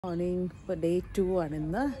Morning ഇപ്പോൾ day 2 ആണ്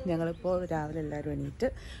ഇന്ന്. ഞങ്ങളിപ്പോൾ രാവിലെ എല്ലാവരും എണീറ്റ്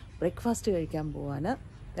ബ്രേക്ക്ഫാസ്റ്റ് കഴിക്കാൻ പോവാണ്.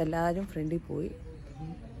 എല്ലാവരും ഫ്രണ്ടിൽ പോയി.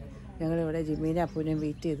 ഞങ്ങളിവിടെ ജിമ്മീനെ അപ്പൂനെയും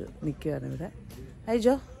വെയിറ്റ് ചെയ്ത് നിൽക്കുകയാണ് ഇവിടെ.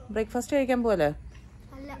 അയ്യോ, ബ്രേക്ക്ഫാസ്റ്റ് കഴിക്കാൻ പോവല്ലേ?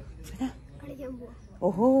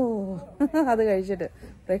 ഓഹോ, അത് കഴിച്ചിട്ട്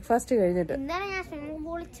ബ്രേക്ക്ഫാസ്റ്റ് കഴിഞ്ഞിട്ട്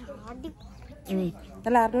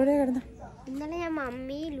നല്ല ആരുടെ കിടന്ന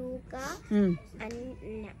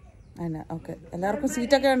ഓക്കെ. എല്ലാവർക്കും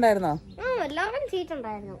സീറ്റൊക്കെ ഉണ്ടായിരുന്നോ? എല്ലാവർക്കും സീറ്റ്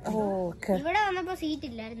ഉണ്ടായിരുന്നു. ഇവിടെ വന്നപ്പോ സീറ്റ്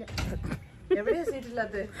ഇല്ലായിരുന്നു.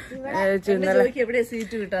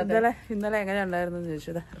 ഇന്നലെ എങ്ങനെ ഉണ്ടായിരുന്നു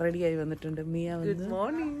ചോദിച്ചത്. റെഡിയായി വന്നിട്ടുണ്ട് മിയ. Good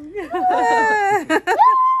morning.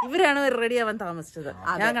 ഇവരാണ് റെഡി ആവാൻ താമസിച്ചത്.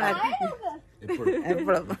 എപ്പോഴും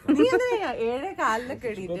 7:15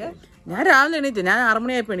 എണീറ്റ് ഞാൻ രാവിലെ എണീറ്റ്. ഞാൻ 6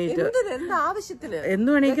 മണിയായപ്പോ എണീറ്റ്.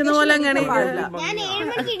 എന്നും എണീക്കുന്ന പോലെ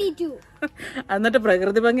എന്നിട്ട്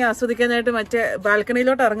പ്രകൃതി ഭംഗി ആസ്വദിക്കാനായിട്ട് മറ്റേ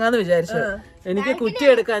ബാൽക്കണിയിലോട്ട് ഇറങ്ങാന്ന് വിചാരിച്ചു. എനിക്ക് കുറ്റി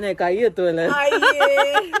എടുക്കാനേ കൈ എത്തുമല്ലേ.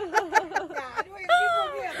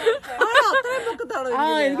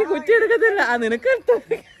 എനിക്ക് കുറ്റി എടുക്കത്തില്ല. നിനക്ക് എത്തും,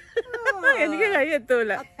 എനിക്ക് കൈ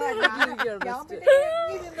എത്തൂല.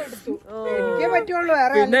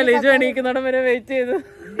 പിന്നെ ലിജു എണീക്കുന്നിടം വരെ വെയിറ്റ് ചെയ്തു.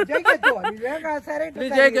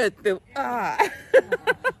 ലിജോയ്ക്ക് എത്തും.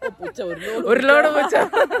 ഒരു ലോഡ് പൂച്ച.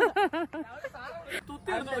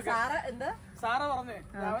 സാറ പറഞ്ഞേ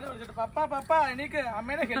രാവിലെ വിളിച്ചിട്ട് പപ്പ എനിക്ക്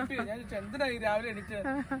അമ്മേനെ ഹെൽപ്പ് ചെയ്യും. ഞാൻ എന്തിനാ ഈ രാവിലെ എനിക്ക്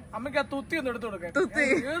അമ്മയ്ക്ക് ആ തുത്തി ഒന്ന് എടുത്തു കൊടുക്കാൻ.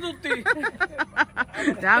 തുത്തി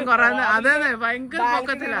ഞാൻ കൊറേ അതെ ഭയങ്കര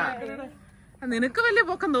പൊക്കത്തിലാ. നിനക്ക് വലിയ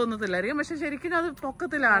പൊക്കം തോന്നത്തില്ലായിരിക്കും, പക്ഷെ ശരിക്കും അത്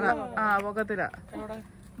പൊക്കത്തിലാണ്. പൊക്കത്തിലാ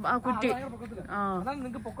ആ കുറ്റി.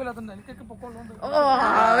 ഓ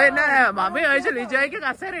പിന്നെ മമ്മി ചോദിച്ചു ലിജോയ്ക്ക്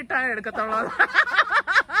കസേര ഇട്ടാണ് എടുക്കത്തുള്ളൂ.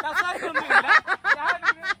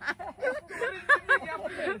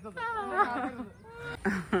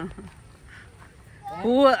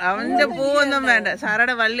 പൂവ് അവന്റെ പൂവൊന്നും വേണ്ട.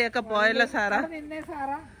 സാറയുടെ വള്ളിയൊക്കെ പോയല്ലോ സാറാ.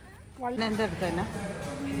 എന്റെ അടുത്ത് തന്നെ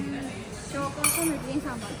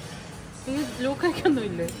ഈ ലൂക്കൊന്നും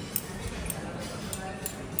ഇല്ലേ?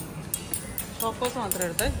 ചോക്കോസ് മാത്രം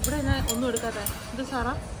എടുത്ത്. ഇവിടെ ഞാൻ ഒന്നും എടുക്കാതെ. ഇത്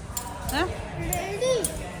സാറാ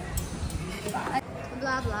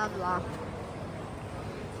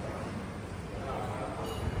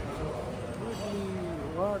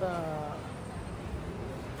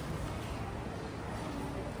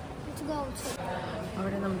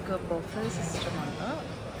അവിടെ നമുക്ക് ബൊഫേ സിസ്റ്റമാണ്.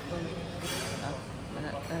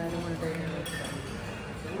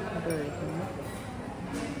 അത് കഴിക്കുന്നു.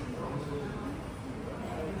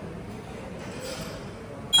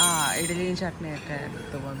 ഇഡലിയും ചട്നിയൊക്കെ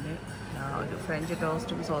എടുത്തു വന്നു. ഒരു ഫ്രഞ്ച്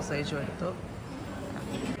ടോസ്റ്റും സോസേജും എടുത്തു.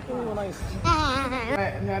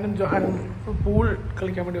 ഞാനും ജോഹാനും പൂൾ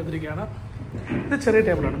കളിക്കാൻ വേണ്ടി വന്നിരിക്കുകയാണ്. ഇത് ചെറിയ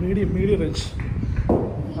ടേബിളാണ്, മീഡിയം റേഞ്ച്.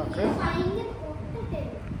 ഓക്കെ,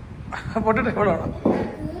 പൊട്ട ടേബിളാണ്.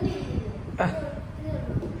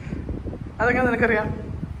 അതെങ്ങനെ നിനക്കറിയാം?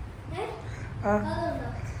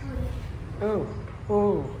 ഓ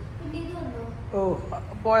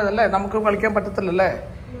പോയതല്ലേ, നമുക്ക് കളിക്കാൻ പറ്റത്തില്ലല്ലേ.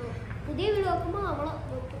 പുതിയ വീട്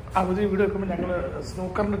വെക്കുമ്പോൾ ഞങ്ങള്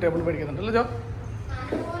സ്നൂക്കറിന്റെ ടേബിൾ മേടിക്കുന്നുണ്ടല്ലോ ജോ.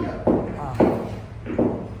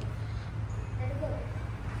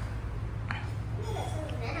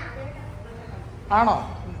 ആണോ?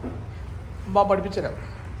 പഠിപ്പിച്ചുതരാം.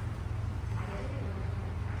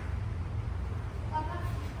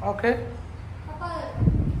 ഓക്കെ,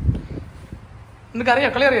 നിനക്കറിയോ?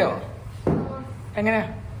 കളി അറിയോ? എങ്ങനെയാ?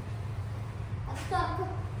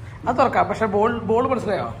 അത് തുറക്കാം, പക്ഷെ ബോൾ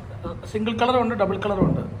മനസ്സിലായോ? സിംഗിൾ കളറും ഉണ്ട്, ഡബിൾ കളറും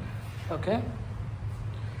ഉണ്ട്. ഓക്കെ,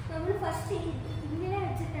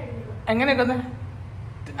 എങ്ങനെയൊക്കെ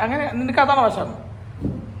അങ്ങനെ നിനക്ക് അതാണ് വശം.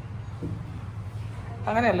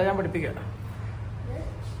 അങ്ങനെയല്ല, ഞാൻ പഠിപ്പിക്കാം.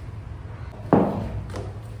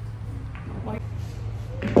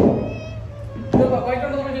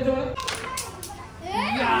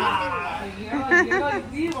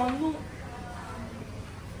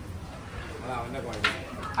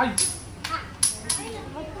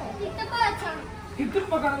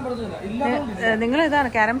 നിങ്ങൾ ഇതാണ്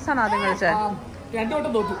ക്യാരംസ് ആണോ ആദ്യം കളിച്ചത്? 2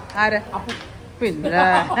 വട്ടം തോറ്റു. ആര്? പിന്നെ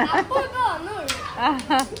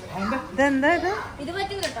ഇതെന്താ ഇത്?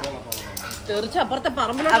 തീർച്ചയായും അപ്പുറത്തെ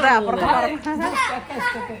പറമ്പിലാണ്. അതെ, അപ്പുറത്തെ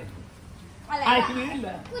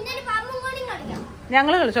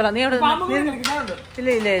ഞങ്ങള് കളിച്ചോളാം. നീ അവിടെ ഇല്ല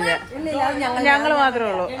ഞങ്ങള് മാത്രമേ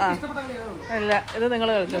ഉള്ളൂ. ഇല്ല, ഇത്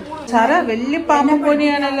നിങ്ങള് കളിച്ചോ. സാറ വലിയ പാമ്പ്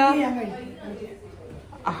പോനിയാണല്ലോ.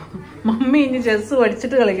 മമ്മി ഇനി ചെസ്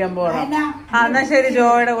പഠിച്ചിട്ട് കളിക്കാൻ പോകണം. എന്നാ ശരി,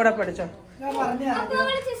 ജോയുടെ കൂടെ പഠിച്ചോ.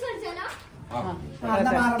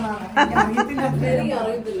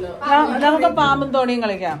 നമുക്ക് പാമ്പും തോണിയും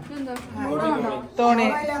കളിക്കാം. തോണി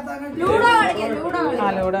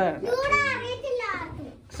ലൂഡോ.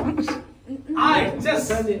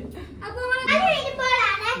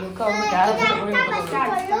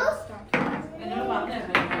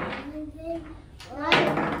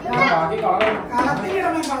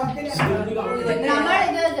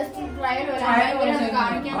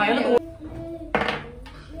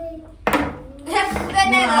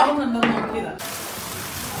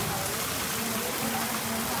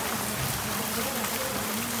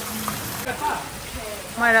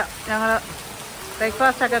 മഴ. ഞങ്ങള്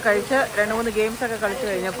ബ്രേക്ക്ഫാസ്റ്റ് ഒക്കെ കഴിച്ച് 2-3 ഗെയിംസ് ഒക്കെ കളിച്ചു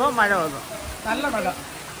കഴിഞ്ഞപ്പോൾ മഴ വന്നു. നല്ല മഴ,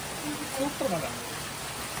 സൂപ്പർ മഴ.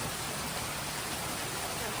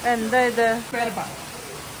 എന്താ ഇത്?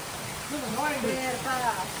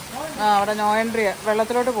 അവിടെ നോ എൻട്രി,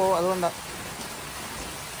 വെള്ളത്തിലോട്ട് പോകും. അതുകൊണ്ട്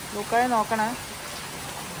ലൂക്കായി നോക്കണേ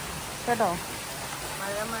കേട്ടോ.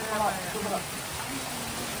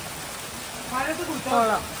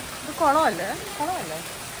 കുളം. ഇത് കുളമല്ലേ? കുളമല്ലേ?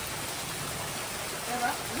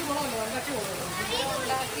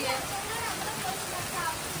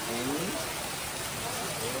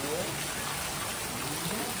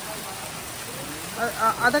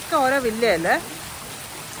 അതൊക്കെ ഓരോ വില്ലയല്ലേ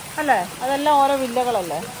അല്ലേ? അതെല്ലാം ഓരോ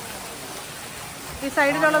വില്ലകളല്ലേ? ഈ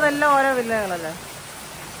സൈഡിലുള്ളതെല്ലാം ഓരോ വില്ലകളല്ലേ?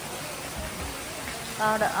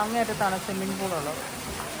 അവിടെ അങ്ങേറ്റത്താണ് സ്വിമ്മിംഗ് പൂളുള്ളത്.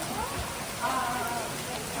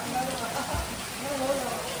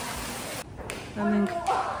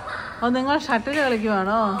 നിങ്ങൾ ഷട്ടിൽ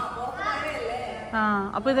കളിക്കുവാണോ? ആ,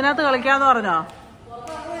 അപ്പൊ ഇതിനകത്ത് കളിക്കാന്ന് പറഞ്ഞോ?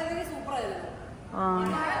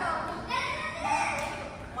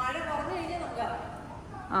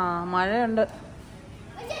 ആ, മഴയുണ്ട്.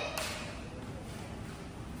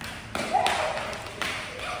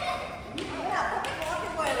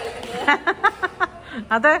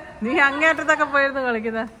 അതെ, നീ അങ്ങേറ്റത്തൊക്കെ പോയിരുന്നു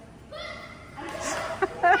കളിക്കുന്നത്.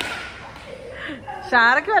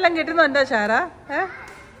 ഷാരക്ക് വല്ലതും കിട്ടുന്നുണ്ടോ ഷാര?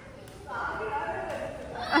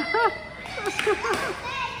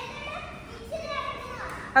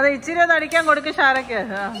 അത് ഇച്ചിരി ഒന്ന് അടിക്കാൻ കൊടുക്കും ഷാരക്ക്.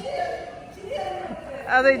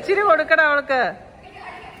 അത് ഇച്ചിരി കൊടുക്കടാ അവൾക്ക്.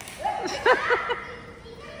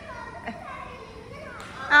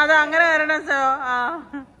 അത് അങ്ങനെ വരണം സോ.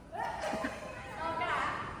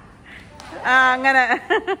 ആ അങ്ങനെ.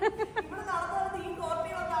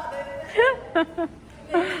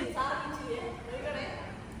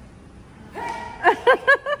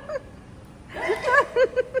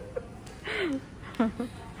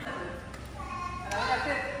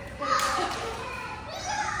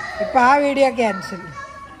 ഇപ്പൊ ആ വീഡിയോ ക്യാൻസൽ.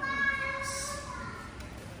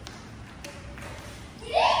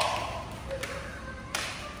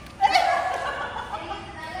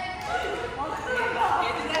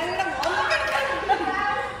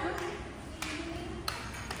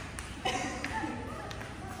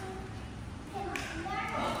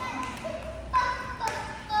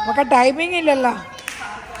 നമുക്ക് ടൈമിംഗ് ഇല്ലല്ലോ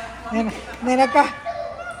നിനക്ക.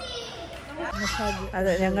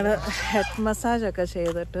 അതെ, ഞങ്ങള് ഹെഡ് മസാജ് ഒക്കെ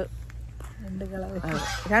ചെയ്തിട്ട്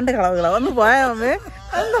 2 കളവുകളാ. ഒന്ന് പോയാ അമ്മേ.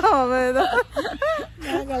 എന്താ അമ്മ ഇത്?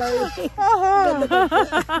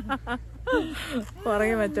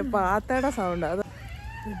 പുറകെ വെച്ച പാത്തയുടെ സൗണ്ട്. അത്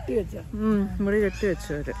മുടി കെട്ടി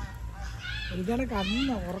വെച്ചു അവര്.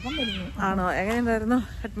 ആണോ? എങ്ങനെയുണ്ടായിരുന്നു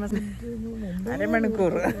ഹെഡ് മസാജ്? 1/2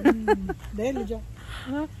 മണിക്കൂർ.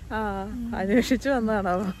 ആ, അന്വേഷിച്ചു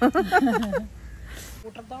വന്നതാണോ?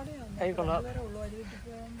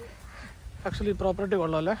 Actually property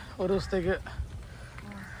കൊള്ളാമല്ലേ? ഒരു ദിവസത്തേക്ക്.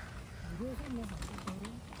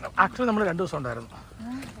 ആക്ച്വലി നമ്മൾ 2 ദിവസം ഉണ്ടായിരുന്നു.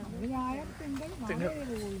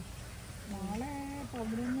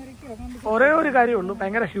 ഒരേ ഒരു കാര്യമുള്ളൂ,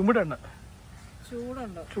 ഭയങ്കര ഹ്യൂമിഡാണ്.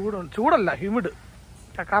 ചൂടല്ല, ഹ്യൂമിഡ്.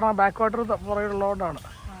 കാരണം ബാക്ക് വാട്ടർ പുറകിലുള്ളതുകൊണ്ടാണ്.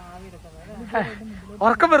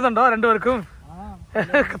 ഉറക്കം വരുന്നുണ്ടോ 2 പേർക്കും?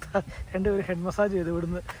 2 പേര് ഹെഡ് മസാജ് ചെയ്ത്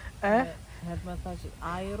ഇവിടുന്ന്.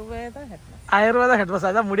 Ayurveda head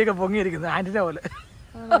massage. ആ മുടിയൊക്കെ പൊങ്ങിയിരിക്കുന്നത് ആന്റിനെ പോലെ.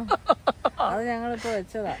 അത് ഞങ്ങളിപ്പോ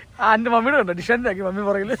വെച്ചതാ. ആന്റി മമ്മിയുടെ ഉണ്ടോ ഡിഷൻ്റെ ആക്കി? മമ്മി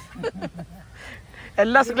പുറകില്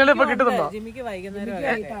എല്ലാ സിഗ്നലും ഇപ്പൊ കിട്ടുന്നുണ്ടോ?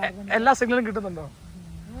 എല്ലാ സിഗ്നലും കിട്ടുന്നുണ്ടോ?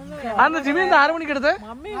 അന്ന് ജിമ്മി 6 മണിക്ക് എടുത്ത്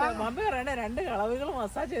മമ്മി പറയണേ 2 കളവുകൾ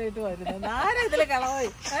മസാജ് ചെയ്തിട്ട് വരുന്നത്. ആരെതിലെ കളവായി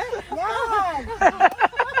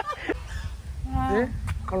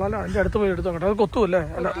കൊള്ളാലോ. അതിന്റെ അടുത്ത് പോയി എടുത്തോ കേട്ടോ. അത് കൊത്തുമല്ലേ?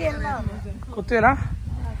 അല്ല കൊത്തിയല്ല,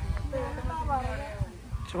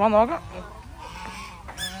 ചുമ്മാ നോക്കാം.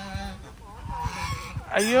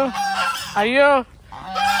 അയ്യോ അയ്യോ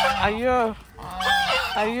അയ്യോ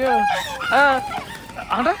അയ്യോ.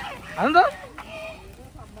 ആണ്ടെ അതെന്താ?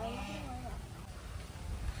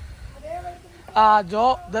 ആ ജോ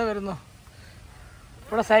ഇതേ വരുന്നു.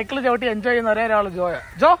 ഇവിടെ സൈക്കിൾ ചവിട്ടി എൻജോയ് ചെയ്യുന്ന ഒരേ ഒരാള് ജോയ.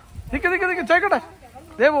 ജോ നിക്ക് ചോദിക്കട്ടെ.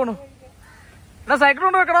 ഇതേ പോണു. എന്നാ സൈക്കിൾ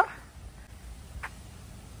കൊണ്ട് വെക്കടാ.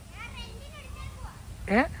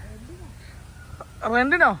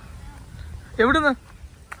 റെന്റിനോ? എവിടുന്ന്?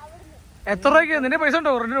 എത്ര രൂപയ്ക്ക്? നിന്റെ പൈസ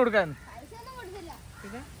ഉണ്ടോ റെന്റിന് കൊടുക്കാൻ?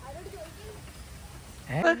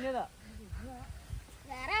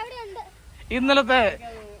 ഇന്നലത്തെ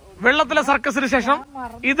വെള്ളത്തിലെ സർക്കസിന് ശേഷം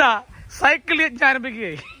ഇതാ സൈക്കിൾ യജ്ഞം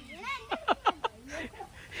ആരംഭിക്കുകയായി.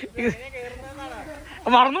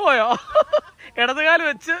 മറന്നുപോയോ? ഇടതുകാല്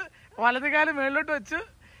വെച്ച് വലതുകാല് മേളിലോട്ട് വെച്ച്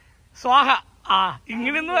സ്വാഹ. ആ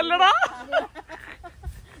ഇങ്ങനെയൊന്നും അല്ലടാ.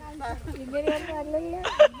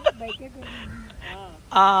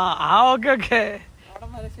 ഓക്കെ.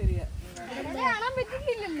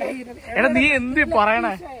 എടാ നീ എന്ത്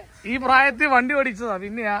പറയണേ? ഈ പ്രായത്തിൽ വണ്ടി ഓടിച്ചതാ.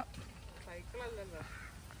 പിന്നെയാ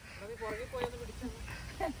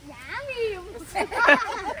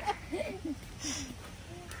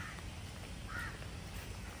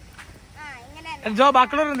ജോ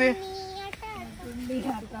ബാക്കിയുള്ളവരെന്ത്?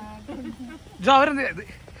 ജോ അവരെന്ത്?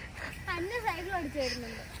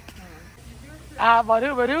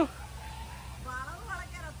 വരൂ.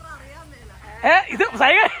 ഇത്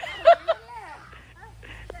സൈക്കിൾ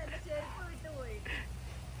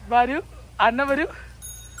വരൂ. അന്ന വരൂ.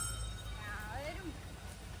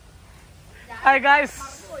 Hi guys.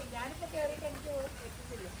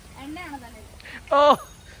 ഓ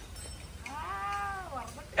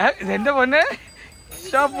ഇതെന്റെ പൊന്നെ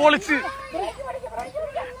പൊളിച്ച്.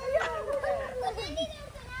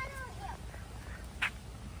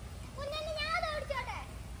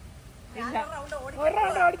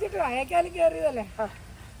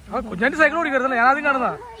 കുഞ്ഞാൻ്റെ സൈക്കിൾ ഓടിക്കരുതല്ലേ? ഞാനാദ്യം കാണുന്ന.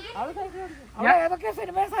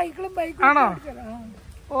 ആണോ?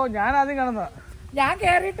 ഓ ഞാനാദ്യം കാണുന്ന. ഞാൻ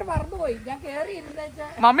കേറിയിട്ട് മറന്നുപോയി. ഞാൻ കേറി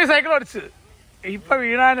മമ്മി സൈക്കിൾ ഓടിച്ച് ഇപ്പൊ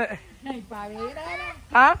വീണാന്.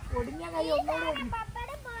 ആ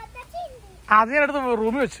അത് ഞാൻ എടുത്ത്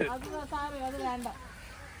റൂമിൽ വെച്ച്.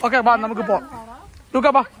 ഓക്കെ ബാ നമുക്ക് പോവാം.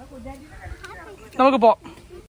 നമുക്ക് പോ.